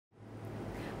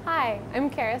Hi,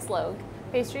 I'm Karys Logue,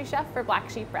 pastry chef for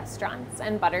Black Sheep Restaurants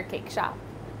and Butter Cake Shop.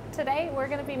 Today we're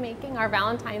going to be making our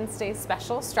Valentine's Day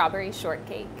special Strawberry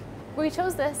Shortcake. We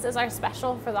chose this as our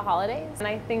special for the holidays, and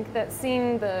I think that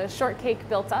seeing the shortcake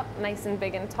built up nice and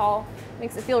big and tall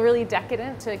makes it feel really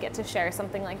decadent to get to share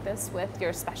something like this with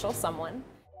your special someone.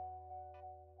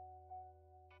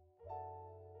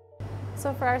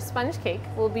 So for our sponge cake,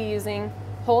 we'll be using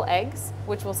whole eggs,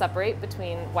 which will separate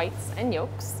between whites and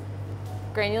yolks,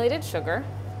 granulated sugar,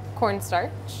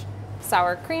 cornstarch,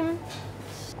 sour cream,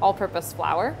 all-purpose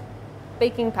flour,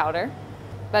 baking powder,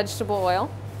 vegetable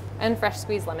oil, and fresh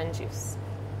squeezed lemon juice.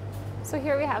 So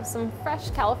here we have some fresh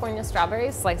California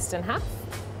strawberries sliced in half,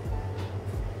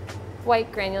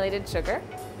 white granulated sugar,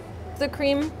 the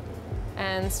cream,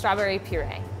 and strawberry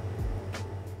puree.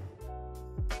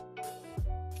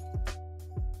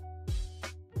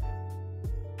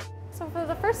 So for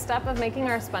the first step of making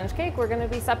our sponge cake, we're going to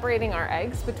be separating our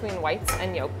eggs between whites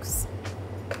and yolks.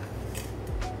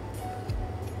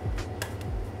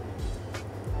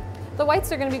 The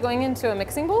whites are going to be going into a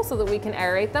mixing bowl so that we can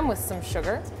aerate them with some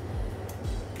sugar.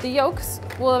 The yolks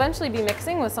will eventually be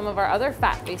mixing with some of our other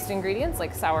fat-based ingredients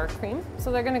like sour cream,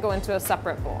 so they're going to go into a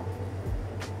separate bowl.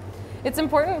 It's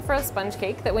important for a sponge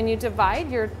cake that when you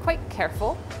divide, you're quite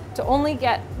careful to only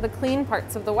get the clean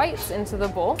parts of the whites into the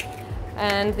bowl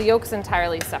and the yolks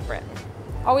entirely separate.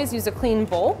 Always use a clean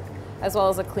bowl as well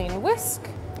as a clean whisk,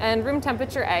 and room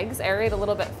temperature eggs aerate a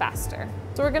little bit faster.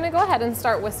 So we're going to go ahead and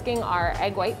start whisking our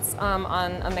egg whites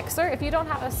on a mixer. If you don't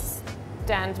have a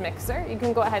stand mixer, you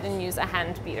can go ahead and use a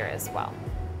hand beater as well.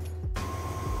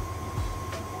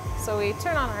 So we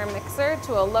turn on our mixer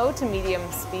to a low to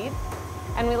medium speed,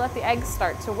 and we let the eggs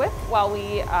start to whip while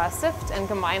we sift and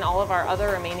combine all of our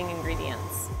other remaining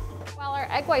ingredients. While our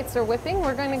egg whites are whipping,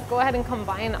 we're going to go ahead and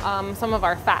combine some of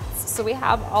our fats. So we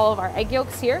have all of our egg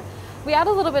yolks here. We add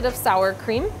a little bit of sour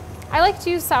cream. I like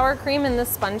to use sour cream in this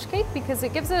sponge cake because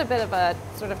it gives it a bit of a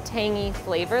sort of tangy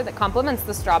flavor that complements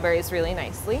the strawberries really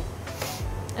nicely.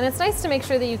 And it's nice to make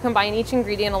sure that you combine each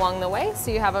ingredient along the way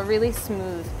so you have a really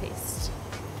smooth paste.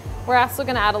 We're also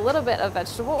going to add a little bit of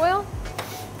vegetable oil.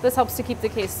 This helps to keep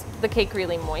the cake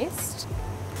really moist.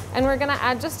 And we're going to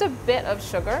add just a bit of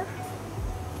sugar.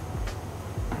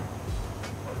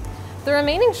 The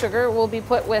remaining sugar will be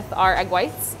put with our egg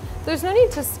whites. There's no need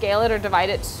to scale it or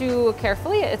divide it too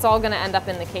carefully. It's all going to end up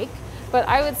in the cake. But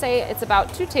I would say it's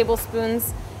about 2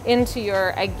 tablespoons into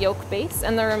your egg yolk base,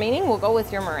 and the remaining will go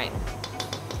with your meringue.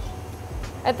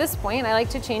 At this point, I like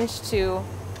to change to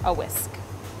a whisk.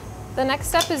 The next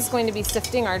step is going to be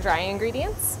sifting our dry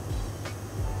ingredients.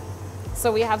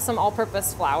 So we have some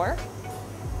all-purpose flour,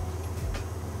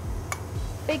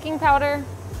 baking powder,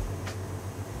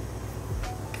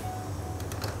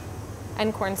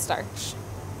 and cornstarch.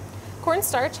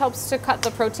 Cornstarch helps to cut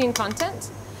the protein content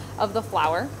of the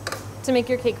flour to make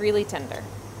your cake really tender.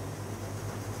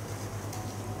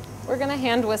 We're going to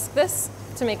hand whisk this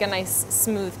to make a nice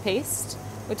smooth paste,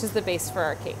 which is the base for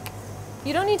our cake.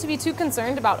 You don't need to be too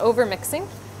concerned about over mixing.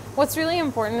 What's really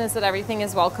important is that everything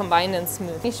is well combined and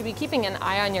smooth. You should be keeping an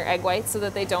eye on your egg whites so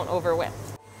that they don't over whip.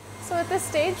 So at this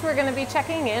stage, we're going to be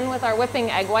checking in with our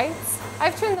whipping egg whites.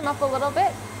 I've turned them up a little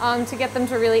bit to get them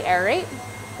to really aerate.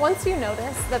 Once you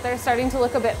notice that they're starting to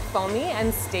look a bit foamy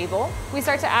and stable, we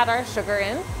start to add our sugar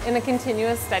in a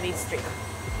continuous steady stream.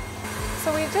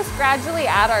 So we just gradually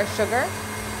add our sugar.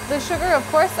 The sugar, of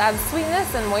course, adds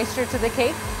sweetness and moisture to the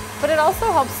cake, but it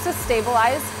also helps to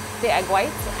stabilize the egg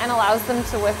whites and allows them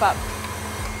to whip up.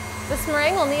 This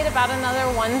meringue will need about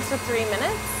another 1 to 3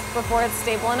 minutes before it's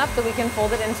stable enough that we can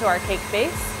fold it into our cake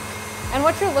base. And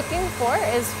what you're looking for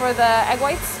is for the egg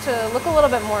whites to look a little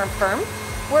bit more firm.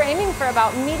 We're aiming for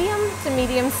about medium to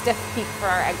medium stiff peak for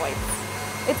our egg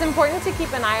whites. It's important to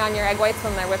keep an eye on your egg whites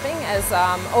when they're whipping, as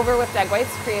over-whipped egg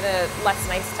whites create a less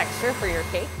nice texture for your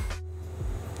cake.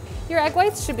 Your egg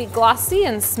whites should be glossy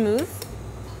and smooth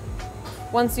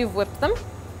once you've whipped them.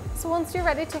 So once you're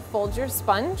ready to fold your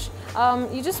sponge,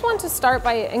 you just want to start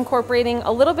by incorporating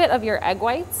a little bit of your egg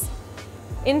whites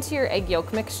into your egg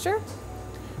yolk mixture.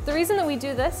 The reason that we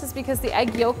do this is because the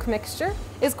egg yolk mixture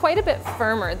is quite a bit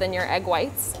firmer than your egg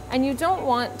whites, and you don't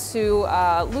want to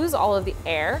lose all of the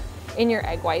air in your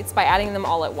egg whites by adding them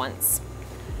all at once.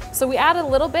 So we add a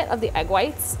little bit of the egg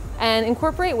whites and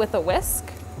incorporate with a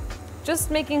whisk, just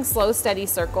making slow, steady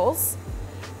circles.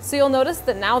 So you'll notice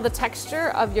that now the texture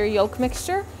of your yolk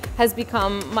mixture has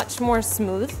become much more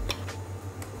smooth.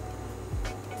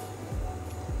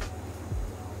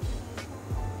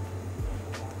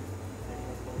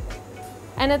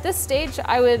 And at this stage,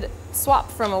 I would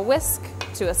swap from a whisk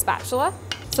to a spatula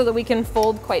so that we can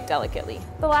fold quite delicately.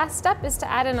 The last step is to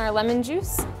add in our lemon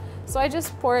juice. So I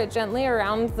just pour it gently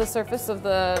around the surface of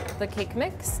the cake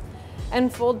mix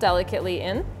and fold delicately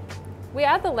in. We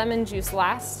add the lemon juice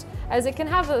last, as it can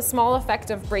have a small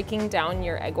effect of breaking down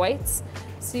your egg whites.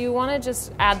 So you want to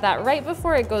just add that right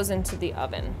before it goes into the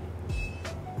oven.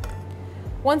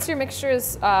 Once your mixture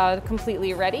is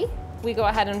completely ready, we go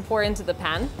ahead and pour into the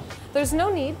pan. There's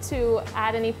no need to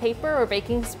add any paper or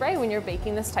baking spray when you're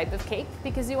baking this type of cake,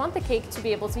 because you want the cake to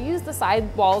be able to use the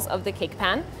side walls of the cake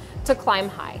pan to climb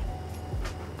high.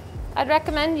 I'd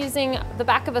recommend using the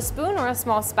back of a spoon or a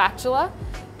small spatula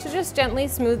to just gently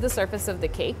smooth the surface of the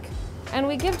cake. And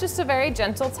we give just a very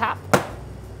gentle tap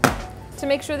to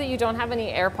make sure that you don't have any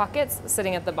air pockets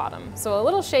sitting at the bottom. So a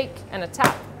little shake and a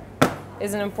tap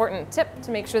is an important tip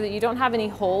to make sure that you don't have any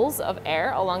holes of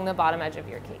air along the bottom edge of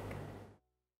your cake.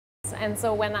 And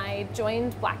so when I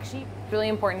joined Black Sheep, it's really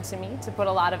important to me to put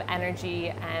a lot of energy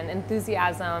and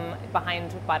enthusiasm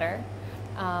behind butter.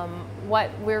 What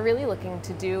we're really looking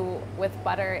to do with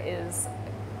butter is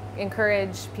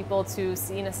encourage people to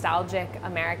see nostalgic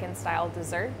American-style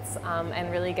desserts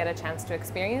and really get a chance to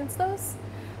experience those.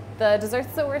 The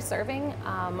desserts that we're serving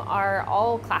are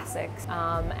all classics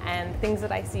and things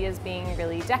that I see as being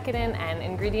really decadent and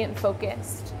ingredient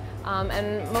focused.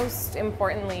 And most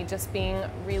importantly, just being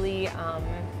really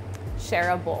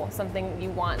shareable, something you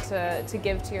want to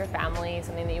give to your family,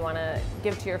 something that you want to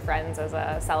give to your friends as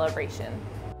a celebration.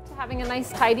 Having a nice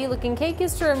tidy looking cake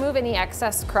is to remove any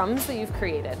excess crumbs that you've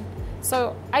created.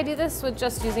 So I do this with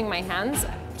just using my hands,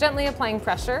 gently applying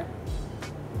pressure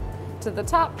to the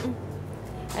top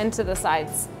and to the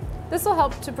sides. This will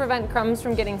help to prevent crumbs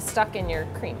from getting stuck in your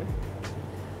cream.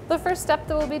 The first step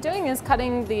that we'll be doing is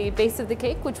cutting the base of the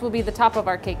cake, which will be the top of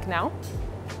our cake now.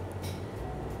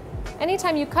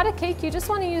 Anytime you cut a cake, you just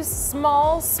want to use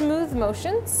small, smooth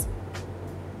motions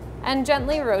and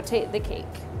gently rotate the cake.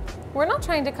 We're not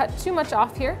trying to cut too much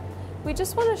off here. We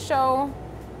just want to show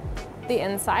the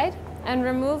inside and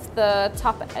remove the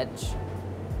top edge.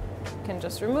 You can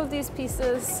just remove these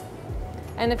pieces.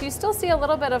 And if you still see a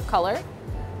little bit of color,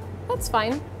 that's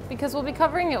fine, because we'll be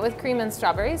covering it with cream and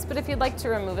strawberries, but if you'd like to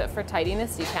remove it for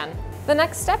tidiness, you can. The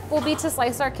next step will be to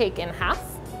slice our cake in half.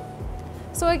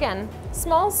 So again,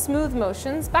 small, smooth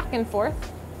motions back and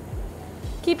forth,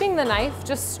 keeping the knife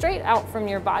just straight out from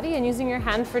your body and using your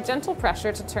hand for gentle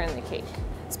pressure to turn the cake.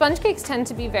 Sponge cakes tend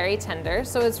to be very tender,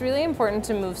 so it's really important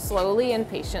to move slowly and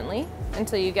patiently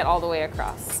until you get all the way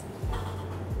across.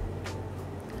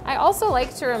 I also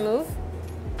like to remove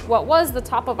what was the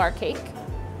top of our cake,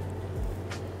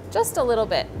 just a little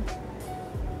bit.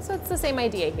 So it's the same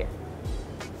idea here.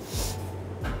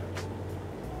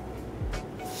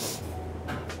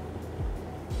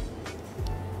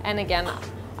 And again,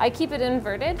 I keep it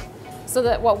inverted so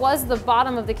that what was the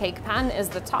bottom of the cake pan is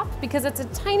the top, because it's a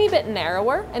tiny bit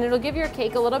narrower and it'll give your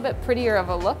cake a little bit prettier of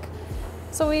a look.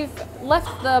 So we've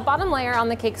left the bottom layer on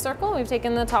the cake circle, we've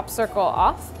taken the top circle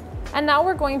off, and now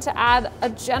we're going to add a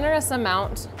generous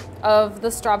amount of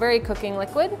the strawberry cooking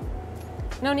liquid.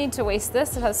 No need to waste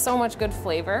this, it has so much good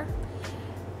flavor.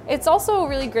 It's also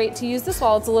really great to use this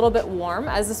while it's a little bit warm,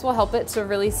 as this will help it to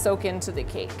really soak into the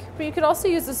cake. But you could also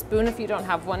use a spoon if you don't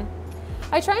have one.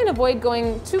 I try and avoid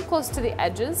going too close to the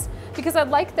edges because I'd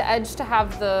like the edge to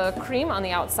have the cream on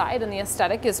the outside and the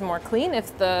aesthetic is more clean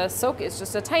if the soak is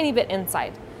just a tiny bit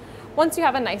inside. Once you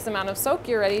have a nice amount of soak,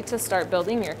 you're ready to start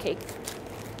building your cake.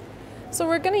 So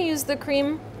we're going to use the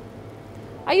cream.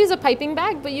 I use a piping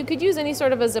bag, but you could use any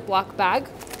sort of a Ziploc bag.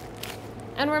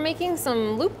 And we're making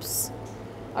some loops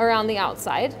around the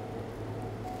outside.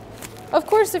 Of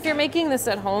course, if you're making this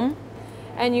at home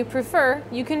and you prefer,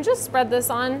 you can just spread this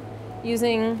on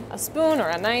using a spoon or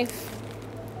a knife.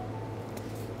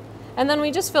 And then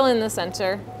we just fill in the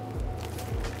center.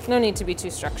 No need to be too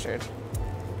structured.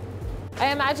 I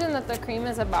imagine that the cream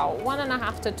is about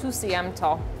 1.5 to 2 cm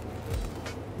tall.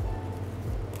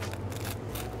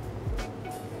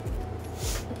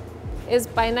 Is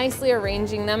by nicely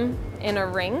arranging them in a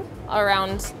ring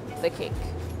around the cake.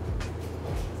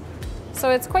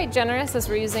 So it's quite generous as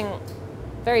we're using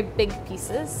very big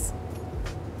pieces.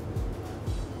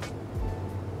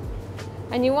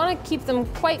 And you want to keep them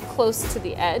quite close to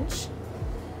the edge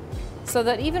so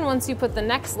that even once you put the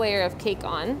next layer of cake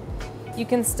on, you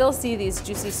can still see these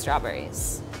juicy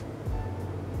strawberries.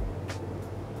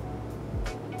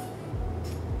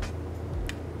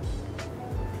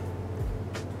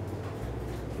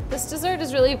 This dessert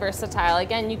is really versatile.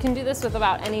 Again, you can do this with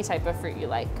about any type of fruit you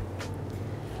like.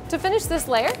 To finish this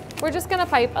layer, we're just going to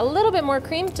pipe a little bit more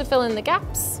cream to fill in the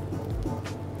gaps.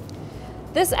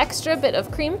 This extra bit of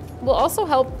cream will also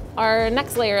help our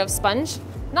next layer of sponge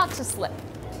not to slip.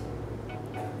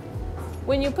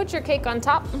 When you put your cake on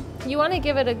top, you want to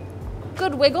give it a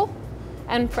good wiggle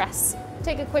and press.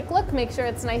 Take a quick look, make sure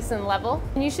it's nice and level.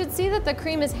 And you should see that the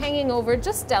cream is hanging over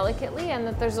just delicately and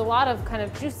that there's a lot of kind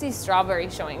of juicy strawberry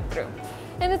showing through.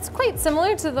 And it's quite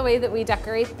similar to the way that we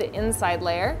decorate the inside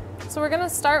layer. So we're gonna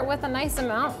start with a nice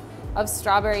amount of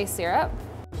strawberry syrup.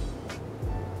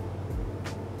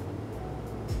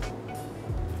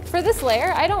 For this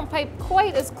layer, I don't pipe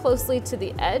quite as closely to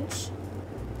the edge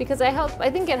because I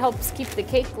think it helps keep the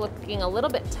cake looking a little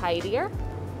bit tidier.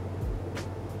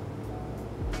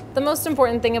 The most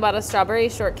important thing about a strawberry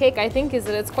shortcake, I think, is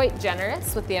that it's quite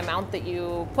generous with the amount that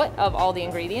you put of all the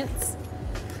ingredients.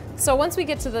 So once we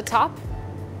get to the top,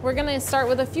 we're gonna start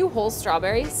with a few whole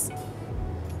strawberries.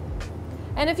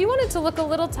 And if you want it to look a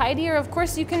little tidier, of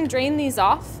course you can drain these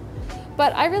off,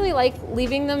 but I really like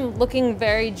leaving them looking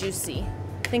very juicy.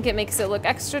 I think it makes it look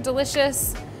extra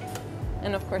delicious,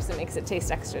 and of course it makes it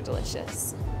taste extra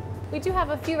delicious. We do have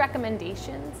a few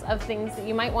recommendations of things that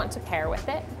you might want to pair with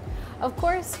it. Of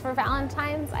course, for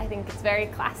Valentine's, I think it's very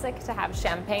classic to have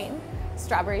champagne.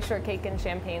 Strawberry shortcake and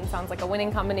champagne sounds like a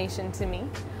winning combination to me.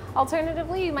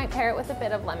 Alternatively, you might pair it with a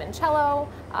bit of limoncello,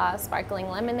 sparkling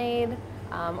lemonade,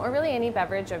 or really any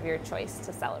beverage of your choice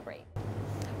to celebrate.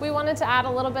 We wanted to add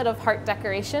a little bit of heart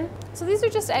decoration. So these are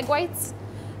just egg whites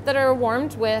that are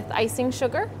warmed with icing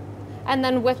sugar and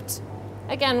then whipped,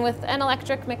 again, with an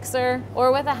electric mixer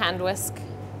or with a hand whisk.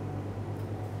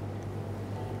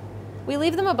 We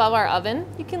leave them above our oven.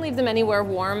 You can leave them anywhere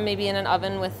warm, maybe in an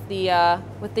oven with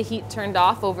the heat turned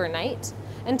off overnight,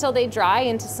 until they dry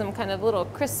into some kind of little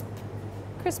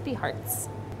crispy hearts.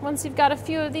 Once you've got a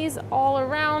few of these all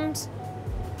around,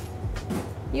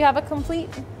 you have a complete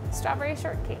strawberry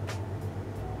shortcake.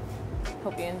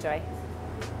 Hope you enjoy.